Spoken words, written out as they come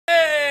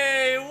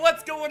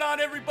What's going on,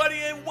 everybody,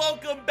 and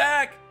welcome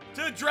back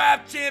to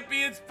Draft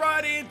Champions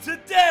Friday. And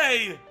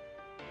today,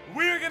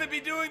 we're going to be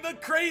doing the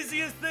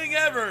craziest thing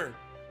ever.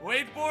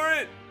 Wait for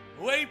it.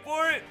 Wait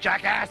for it.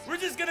 Jackass. We're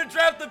just going to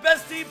draft the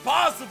best team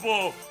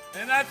possible.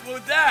 And that's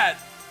with that.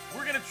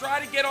 We're going to try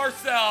to get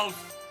ourselves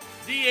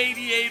the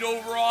 88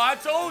 overall. I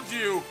told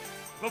you,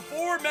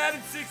 before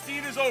Madden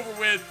 16 is over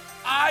with,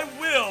 I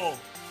will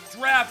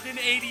draft an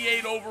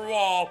 88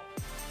 overall.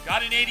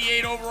 Got an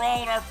 88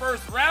 overall in our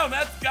first round.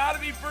 That's got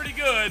to be pretty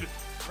good.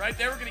 Right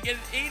there, we're going to get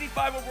an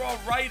 85 overall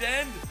right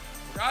end.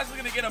 We're also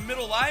going to get a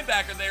middle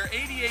linebacker there,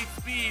 88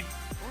 speed.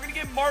 We're going to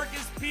get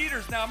Marcus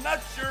Peters. Now, I'm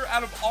not sure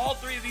out of all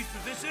three of these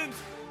positions,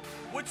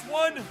 which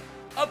one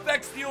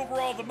affects the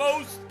overall the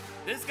most.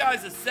 This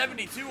guy's a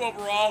 72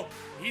 overall.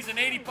 He's an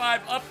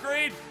 85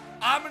 upgrade.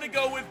 I'm going to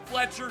go with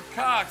Fletcher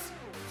Cox.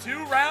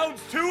 2 rounds,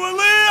 2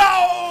 elite.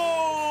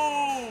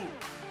 Oh!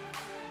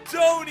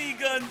 Tony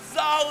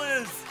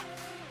Gonzalez.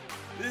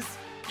 This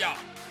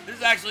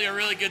is actually a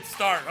really good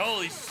start.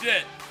 Holy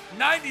shit.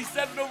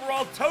 97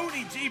 overall,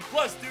 Tony G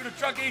plus due to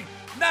trucking,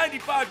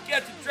 95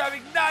 catch and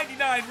traffic,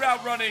 99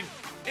 route running,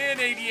 and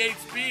 88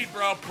 speed,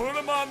 bro. Put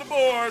him on the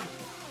board.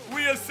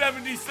 We have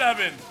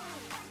 77.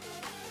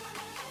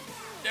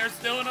 There's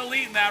still an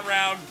elite in that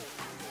round.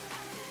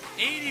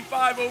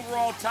 85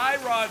 overall,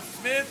 Tyron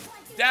Smith,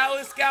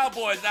 Dallas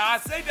Cowboys. Now, I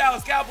say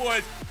Dallas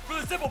Cowboys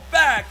for the simple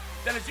fact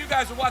that as you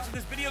guys are watching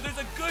this video, there's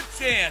a good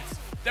chance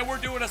that we're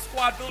doing a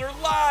squad builder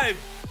live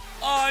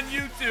on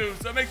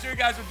YouTube. So make sure you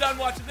guys are done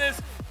watching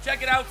this.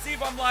 Check it out, see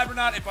if I'm live or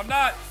not. If I'm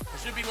not, I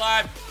should be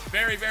live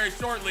very, very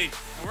shortly.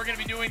 And we're going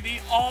to be doing the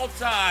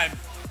all-time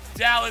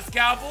Dallas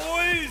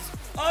Cowboys.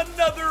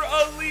 Another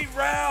elite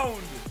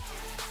round.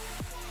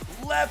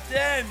 Left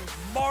end,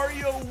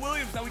 Mario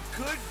Williams. Now we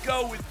could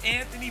go with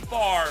Anthony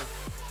Barr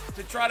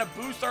to try to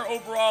boost our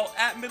overall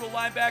at middle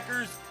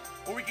linebackers.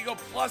 Or we could go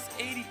plus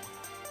 80.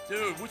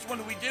 Dude, which one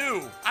do we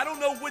do? I don't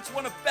know which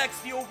one affects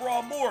the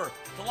overall more.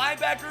 The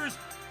linebackers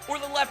or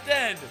the left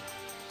end?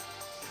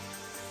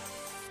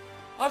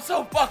 I'm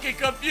so fucking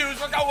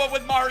confused. We're going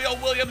with Mario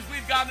Williams.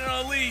 We've gotten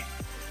an elite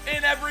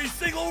in every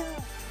single...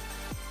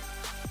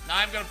 Now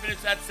I'm going to finish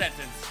that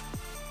sentence.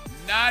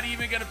 Not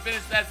even going to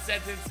finish that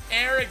sentence.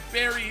 Eric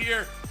Berry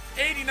here.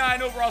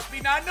 89 overall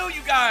speed. Now I know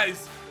you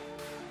guys...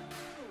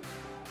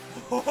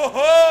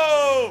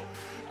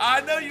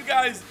 I know you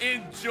guys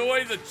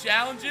enjoy the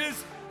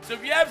challenges. So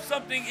if you have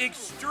something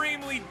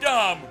extremely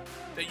dumb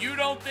that you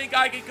don't think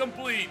I can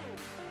complete,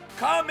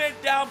 comment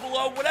down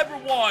below. Whatever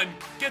one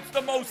gets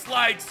the most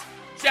likes,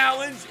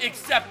 challenge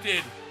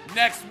accepted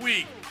next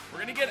week.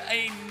 We're going to get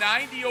a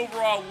 90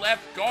 overall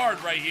left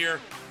guard right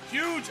here.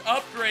 Huge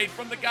upgrade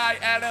from the guy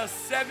at a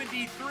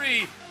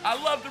 73.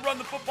 I love to run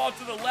the football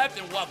to the left,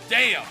 and well,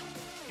 damn,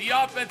 the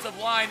offensive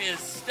line is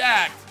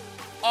stacked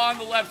on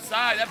the left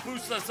side. That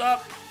boosts us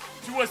up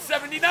to a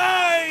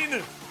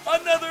 79.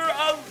 Another...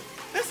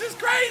 This is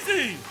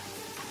crazy!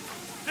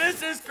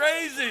 This is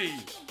crazy!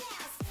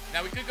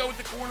 Now, we could go with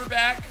the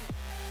cornerback.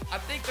 I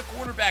think the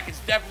cornerback is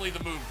definitely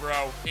the move,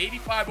 bro.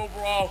 85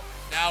 overall.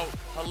 Now,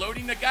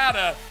 Haloti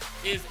Ngata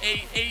is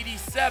a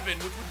 87,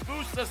 which would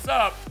boost us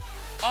up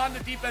on the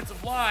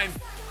defensive line.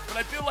 But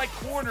I feel like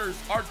corners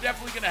are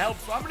definitely going to help.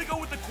 So I'm going to go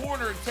with the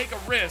corner and take a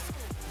risk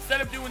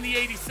instead of doing the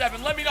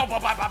 87. Let me know.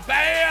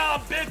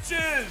 Bam,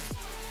 bitches!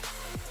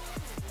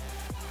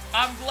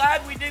 I'm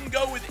glad we didn't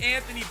go with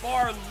Anthony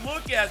Barr.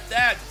 Look at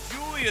that.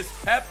 Julius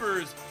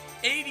Peppers,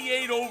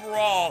 88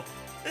 overall.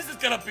 This is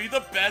going to be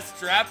the best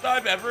draft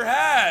I've ever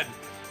had.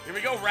 Here we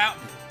go. Round.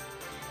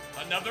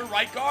 Another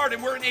right guard,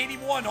 and we're in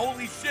 81.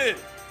 Holy shit.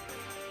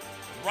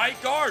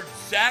 Right guard,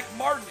 Zach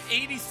Martin,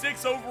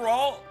 86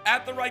 overall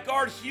at the right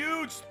guard.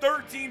 Huge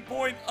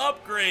 13-point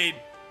upgrade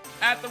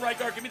at the right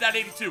guard. Give me that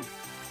 82.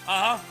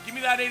 Give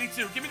me that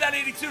 82. Give me that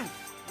 82.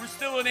 We're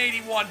still in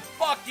 81.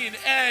 Fucking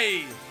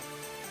A.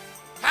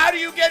 How do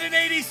you get an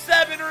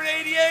 87 or an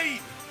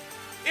 88?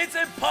 It's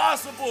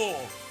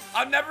impossible.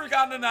 I've never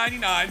gotten a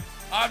 99.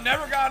 I've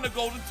never gotten a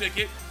golden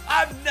ticket.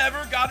 I've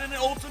never gotten an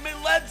ultimate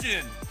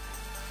legend.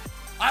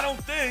 I don't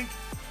think.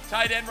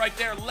 Tight end right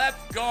there.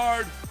 Left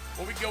guard.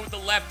 Or we go with the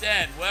left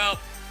end. Well,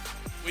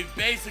 we've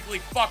basically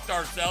fucked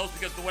ourselves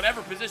because to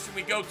whatever position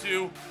we go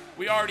to,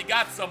 we already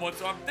got someone.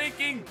 So I'm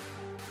thinking,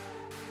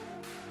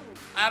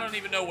 I don't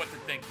even know what to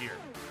think here.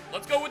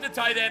 Let's go with the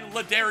tight end,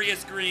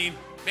 Ladarius Green.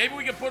 Maybe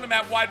we can put him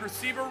at wide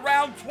receiver.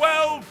 Round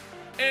 12.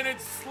 And it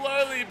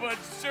slowly but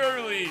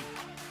surely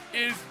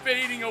is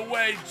fading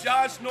away.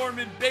 Josh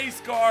Norman,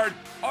 base guard.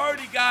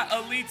 Already got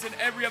elites in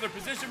every other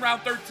position.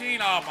 Round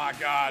 13. Oh, my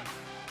God.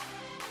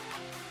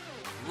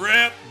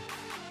 Rip.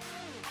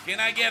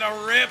 Can I get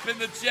a rip in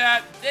the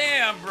chat?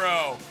 Damn,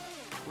 bro.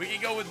 We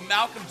can go with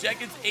Malcolm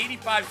Jenkins,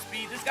 85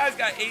 speed. This guy's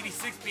got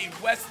 86 speed.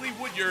 Wesley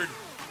Woodyard.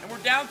 And we're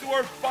down to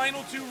our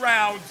final 2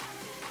 rounds.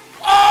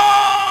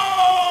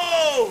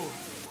 Oh!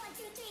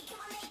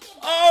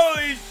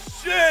 Holy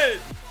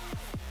shit!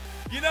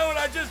 You know what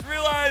I just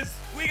realized?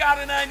 We got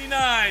a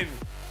 99.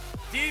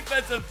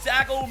 Defensive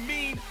tackle,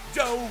 Mean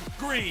Joe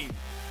Green.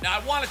 Now,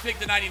 I want to take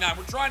the 99.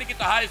 We're trying to get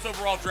the highest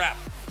overall draft.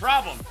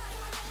 Problem,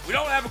 We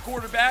don't have a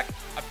quarterback.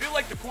 I feel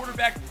like the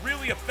quarterback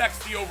really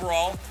affects the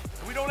overall.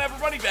 And we don't have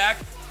a running back.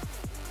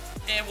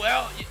 And,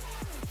 well,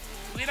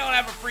 we don't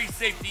have a free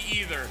safety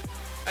either.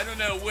 I don't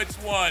know which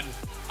one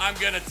I'm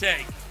going to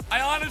take.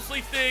 I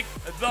honestly think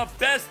the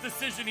best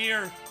decision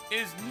here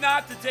is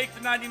not to take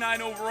the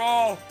 99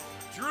 overall.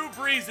 Drew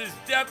Brees is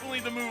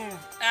definitely the move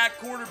at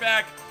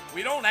quarterback.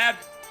 We don't have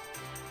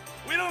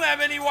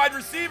any wide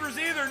receivers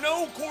either.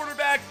 No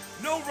quarterback,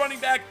 no running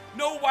back,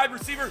 no wide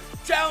receiver.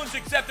 Challenge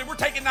accepted. We're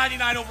taking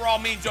 99 overall,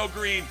 Mean Joe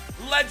Green.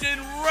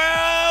 Legend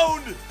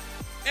round.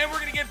 And we're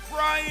going to get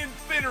Brian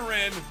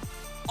Finneran,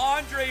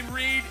 Andre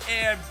Reed,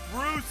 and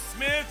Bruce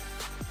Smith.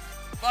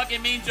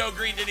 Fucking Mean Joe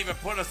Green didn't even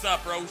put us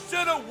up, bro.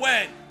 Should have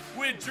went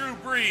with Drew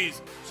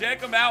Brees.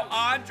 Check him out.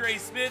 Andre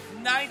Smith,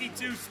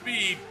 92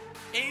 speed,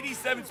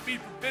 87 speed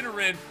for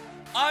Finneran.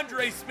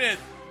 Andre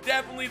Smith,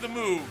 definitely the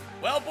move.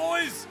 Well,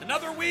 boys,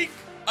 another week,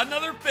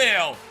 another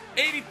fail.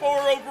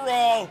 84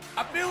 overall.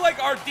 I feel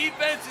like our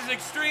defense is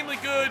extremely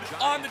good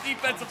on the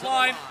defensive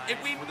line.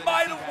 If we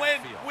might have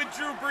went with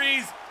Drew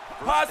Brees,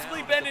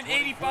 possibly been an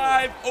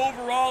 85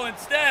 overall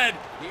instead,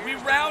 we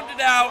rounded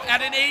out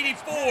at an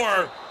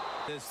 84.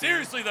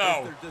 Seriously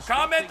though,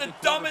 comment the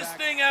dumbest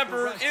thing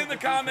ever in the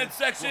comment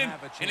section,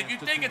 and if you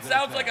think it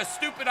sounds like a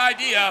stupid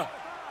idea,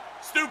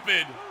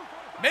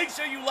 make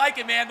sure you like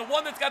it, man. The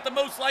one that's got the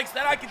most likes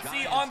that I can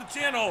see on the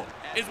channel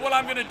is what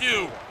I'm gonna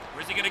do.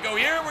 Where's he gonna go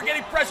here? We're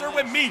getting pressure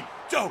with me,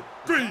 Joe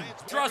Green.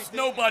 Trust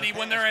nobody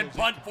when they're in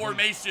bunt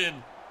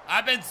formation.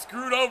 I've been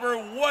screwed over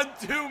one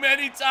too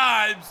many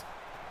times.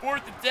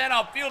 4th and 10,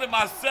 I'll field it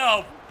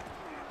myself.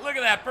 Look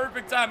at that,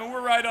 perfect time, and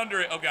we're right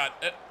under it. Oh God.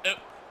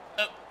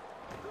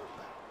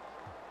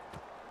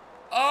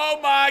 Oh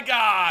my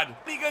God.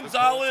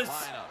 Gonzalez,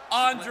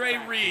 Andre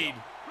Reed.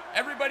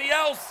 Everybody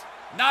else,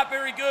 not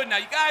very good. Now,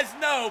 you guys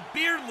know,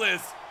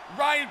 beardless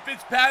Ryan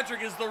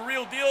Fitzpatrick is the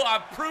real deal.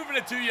 I've proven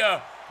it to you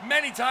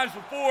many times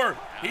before.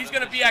 He's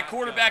going to be at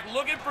quarterback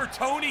looking for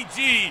Tony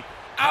G.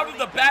 Out of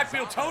the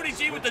backfield, Tony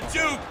G with the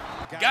juke.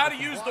 Got to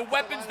use the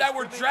weapons that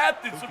were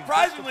drafted.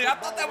 Surprisingly, I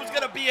thought that was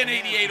going to be an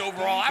 88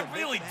 overall. I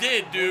really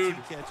did, dude.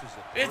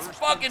 It's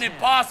fucking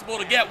impossible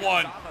to get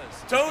one.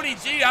 Tony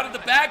G out of the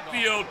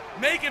backfield,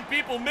 making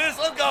people miss.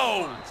 Let's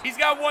go. He's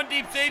got one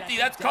deep safety.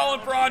 That's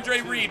calling for Andre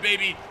Reed,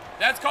 baby.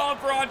 That's calling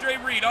for Andre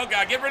Reed. Oh,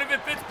 God, get rid of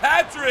it,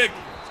 Fitzpatrick.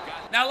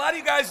 Now, a lot of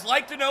you guys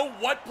like to know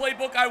what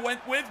playbook I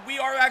went with. We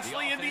are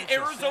actually in the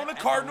Arizona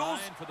Cardinals,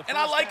 and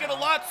I like it a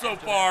lot so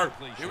far.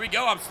 Here we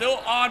go. I'm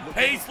still on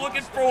pace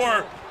looking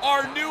for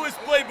our newest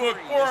playbook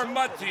for our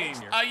MUT team.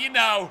 You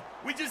know,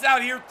 we just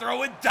out here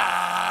throwing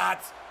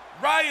dots.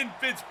 Ryan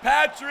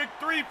Fitzpatrick,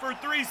 3 for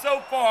 3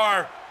 so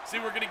far. See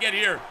what we're going to get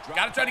here.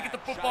 Got to try to get the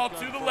football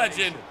to the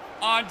legend,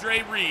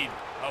 Andre Reed.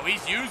 Oh,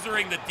 he's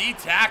using the D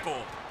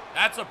tackle.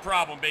 That's a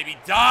problem, baby.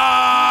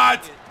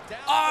 Dot!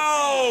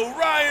 Oh,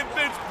 Ryan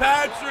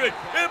Fitzpatrick.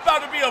 It's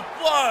about to be a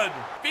flood.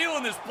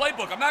 Feeling this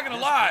playbook. I'm not going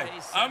to lie.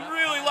 I'm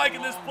really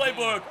liking this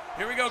playbook.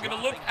 Here we go. Going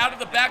to look out of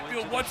the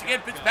backfield once again.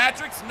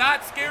 Fitzpatrick's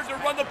not scared to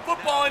run the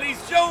football, and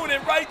he's showing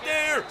it right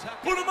there.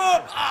 Put him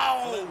up.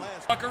 Oh.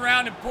 Fuck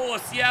around and pull a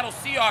Seattle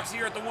Seahawks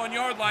here at the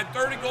 1-yard line.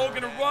 3rd and goal.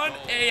 Going to run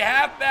a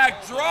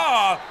halfback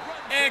draw,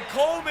 and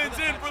Coleman's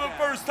in for the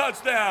first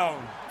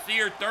touchdown. See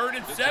here, 3rd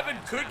and 7,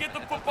 could get the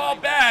football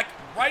back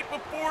right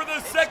before the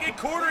second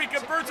quarter. He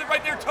converts it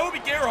right there. Toby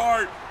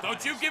Gerhardt,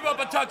 don't you give up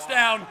a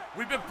touchdown.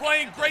 We've been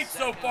playing great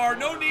so far.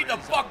 No need to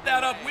fuck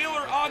that up.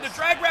 Wheeler on the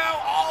drag route.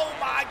 Oh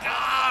my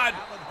God.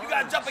 You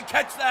got to jump and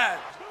catch that.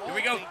 Here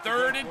we go,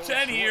 3rd and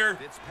 10 here.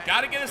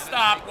 Got to get a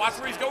stop. Watch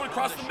where he's going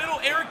across the middle.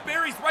 Eric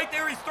Berry's right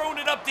there. He's throwing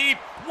it up deep.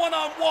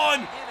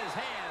 One-on-one.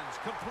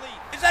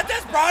 Is that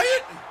Des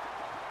Bryant?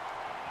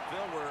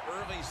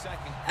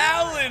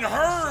 Alan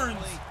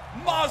Hearns.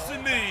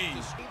 Mossing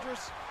me.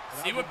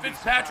 See what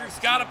Fitzpatrick's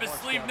got up his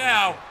sleeve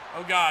now.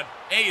 Oh, God.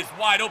 A is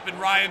wide open,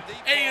 Ryan.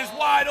 A is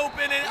wide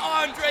open, and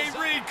Andre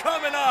Reed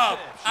coming up.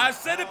 I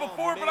said it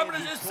before, but I'm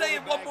going to just say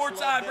it one more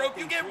time, bro. If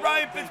you get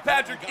Ryan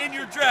Fitzpatrick in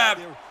your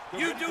draft,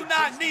 you do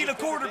not need a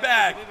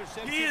quarterback.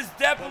 He is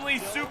definitely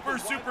super,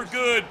 super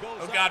good.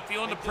 Oh, God,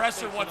 feeling the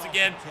pressure once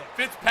again.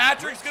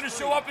 Fitzpatrick's going to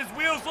show up his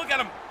wheels. Look at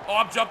him. Oh,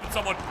 I'm jumping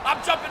someone.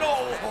 I'm jumping.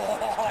 Oh.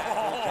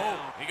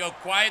 Here we go.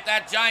 Quiet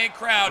that giant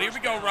crowd. Here we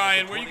go,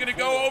 Ryan. Where are you going to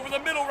go? Over the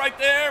middle right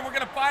there. We're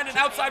going to find an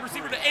outside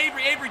receiver to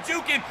Avery. Avery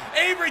juking.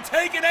 Avery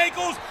taking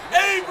ankles.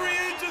 Avery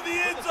into the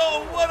end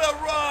zone. What a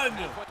run.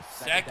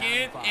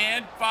 2nd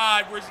and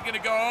 5. Where's he going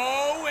to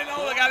go? And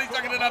oh, my God, he's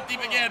tucking it up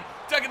deep again.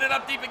 Tucking it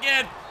up deep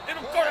again. And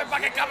of course,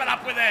 fucking coming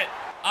up with it.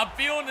 I'm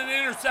feeling an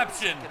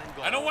interception.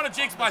 I don't want to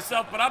jinx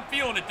myself, but I'm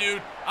feeling it,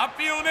 dude. I'm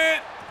feeling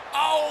it.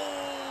 Oh.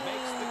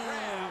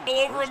 A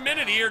little over a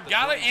minute here.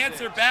 Got to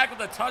answer back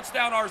with a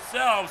touchdown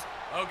ourselves.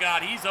 Oh,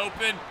 God, he's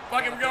open.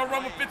 Fuck it, we're going to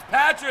run with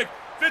Fitzpatrick.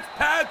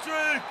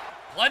 Fitzpatrick.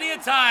 Plenty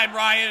of time,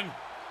 Ryan.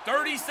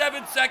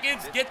 37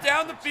 seconds. Get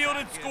down the field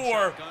and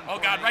score. Oh,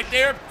 God, right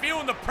there.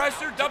 Feeling the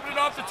pressure. Dumping it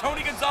off to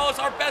Tony Gonzalez,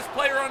 our best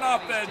player on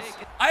offense.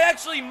 I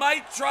actually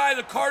might try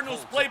the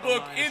Cardinals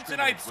playbook in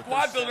tonight's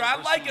squad builder.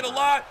 I like it a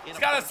lot. It's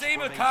got the same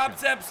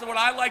concepts of what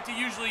I like to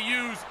usually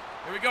use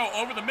Here we go,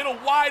 over the middle,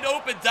 wide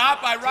open,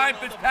 dot by Ryan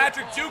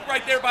Fitzpatrick, juke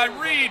right there by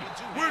Reed.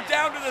 We're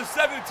down to the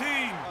 17.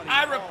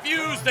 I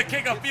refuse to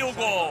kick a field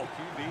goal.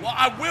 Well,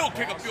 I will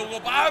kick a field goal,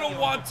 but I don't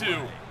want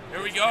to.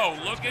 Here we go,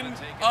 looking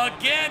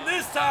again.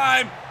 This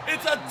time,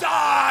 it's a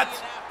dot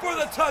for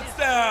the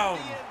touchdown.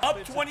 Up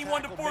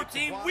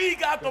 21-14. We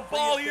got the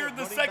ball here in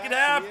the second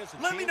half.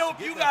 Let me know if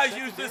you guys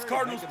use this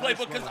Cardinals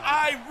playbook, because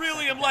I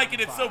really am liking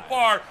it so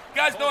far. You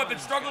guys know I've been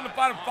struggling to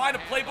find a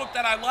playbook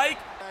that I like.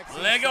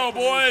 Let go,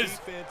 boys.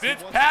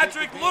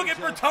 Fitzpatrick looking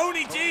for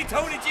Tony G.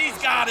 Tony G's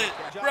got it.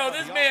 Bro,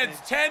 this man's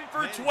 10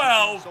 for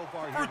 12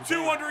 for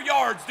 200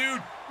 yards,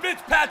 dude.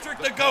 Fitzpatrick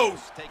the GOAT.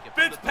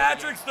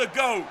 Fitzpatrick's the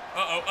GOAT.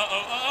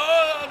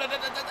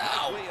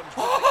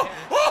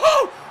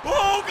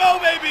 Oh, go,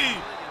 baby.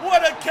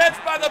 What a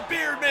catch by the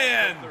beard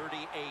man.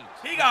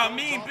 He got a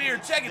mean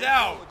beard. Check it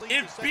out.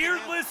 If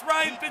beardless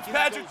Ryan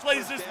Fitzpatrick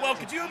plays this well,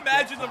 could you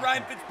imagine the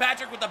Ryan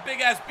Fitzpatrick with a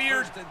big-ass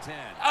beard?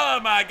 Oh,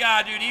 my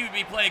God, dude. He would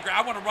be playing great.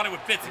 I want to run it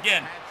with Fitz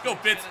again. Go,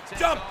 Fitz.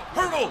 Jump.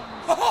 Hurdle.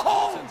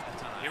 Oh.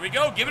 Here we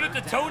go, giving it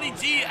to Tony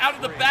G out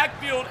of the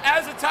backfield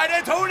as a tight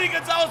end. Tony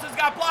Gonzalez has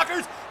got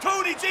blockers.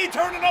 Tony G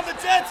turning on the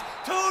Jets.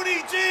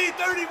 Tony G,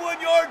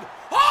 31 yard.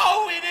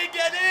 Oh, he didn't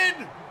get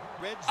in.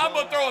 I'm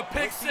going to throw a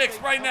pick six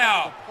right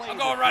now. I'm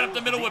going right up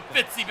the middle with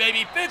Fitzy,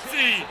 baby.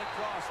 Fitzy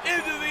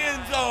into the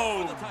end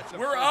zone.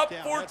 We're up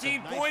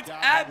 14 points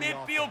at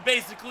midfield,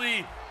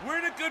 basically. We're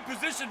in a good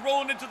position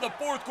rolling into the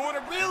fourth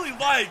quarter. Really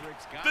like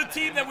the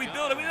team that we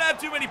built. We didn't have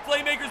too many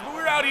playmakers, but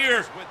we're out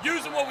here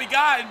using what we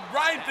got, and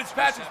Ryan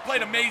Fitzpatrick's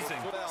played amazing.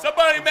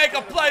 Somebody make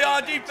a play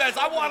on defense.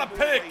 I want a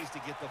pick.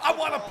 I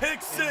want a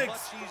pick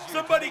six.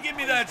 Somebody give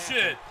me that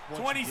shit.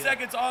 20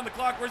 seconds on the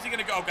clock. Where's he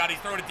going to go? Oh, God, he's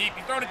throwing it deep.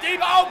 He's throwing it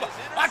deep. Oh,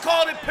 I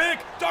called it pick.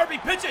 Darby,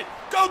 pitch it.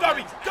 Go,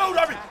 Darby. Go,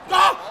 Darby.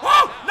 Go.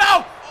 Oh,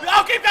 no.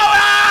 I'll keep going.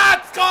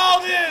 Ah, it's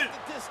called it.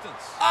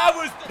 I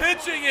was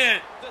pitching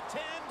it.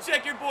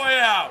 Check your boy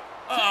out.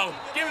 Uh-oh.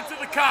 Give it to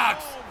the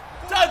Cox.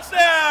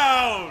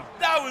 Touchdown.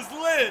 That was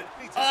lit.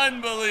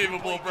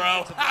 Unbelievable,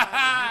 bro.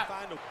 A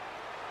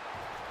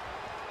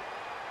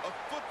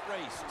foot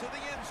race to the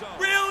end zone.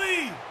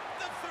 Really?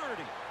 The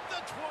 30,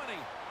 the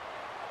 20.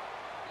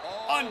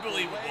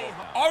 Unbelievable.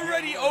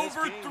 Already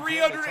over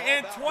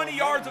 320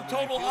 yards of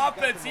total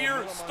offense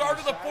here. Start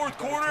of the fourth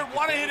quarter.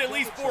 Want to hit at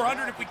least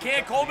 400 if we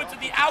can. Coleman to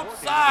the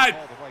outside.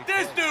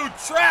 This dude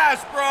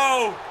trash,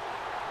 bro.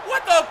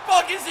 What the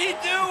fuck is he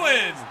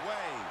doing?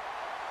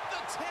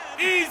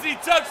 Easy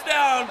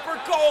touchdown for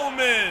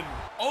Coleman.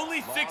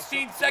 Only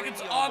 16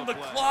 seconds on the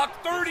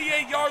clock.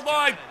 38-yard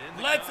line.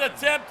 Let's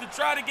attempt to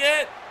try to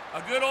get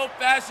a good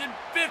old-fashioned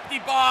 50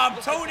 bomb.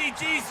 Tony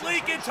G's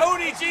leaking.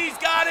 Tony G's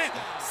got it.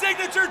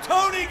 Signature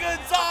Tony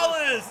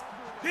Gonzalez.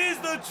 He's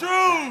the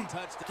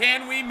truth.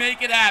 Can we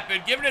make it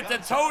happen? Giving it to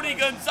Tony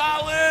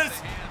Gonzalez.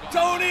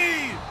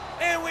 Tony.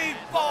 And we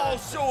fall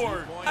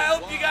short. I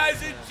hope you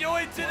guys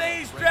enjoyed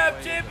today's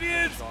Draft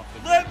Champions.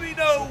 Let me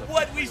know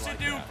what we should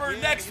do for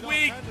next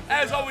week.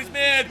 As always,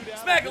 man,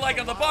 smack a like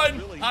on the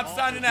button. I'm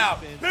signing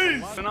out.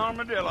 Peace. An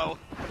armadillo.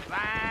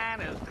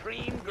 Fine as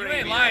cream gravy. You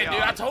ain't lying,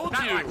 dude. I told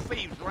you. Not like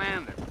thieves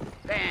landed.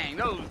 Dang,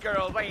 those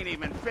girls ain't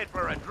even fit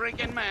for a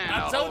drinking man.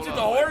 I told you the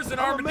horse and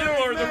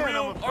armadillo are the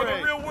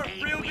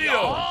real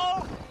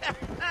deal.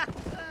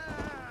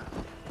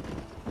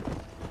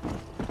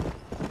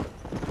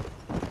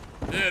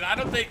 Dude, I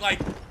don't think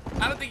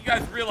you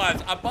guys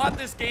realize I bought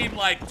this game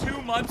like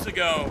 2 months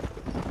ago,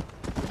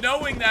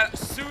 knowing that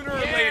sooner or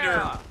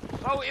later.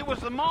 So it was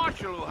the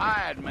marshal who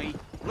hired me,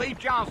 Lee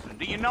Johnson.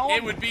 Do you know him?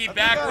 It would be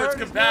backwards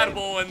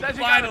compatible, and says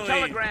finally, he got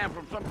a telegram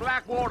from some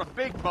Blackwater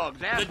big bugs.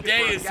 The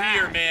day is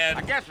here, man.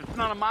 I guess it's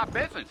none of my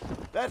business.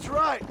 That's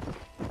right.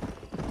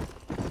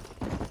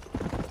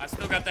 I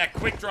still got that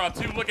quick draw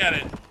too. Look at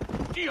it.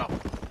 Yeah.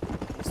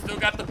 Still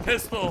got the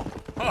pistol.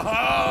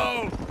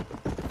 Oh,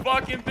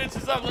 fucking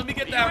bitches up. Let me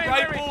get that You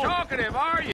ain't rifle. very talkative, are you?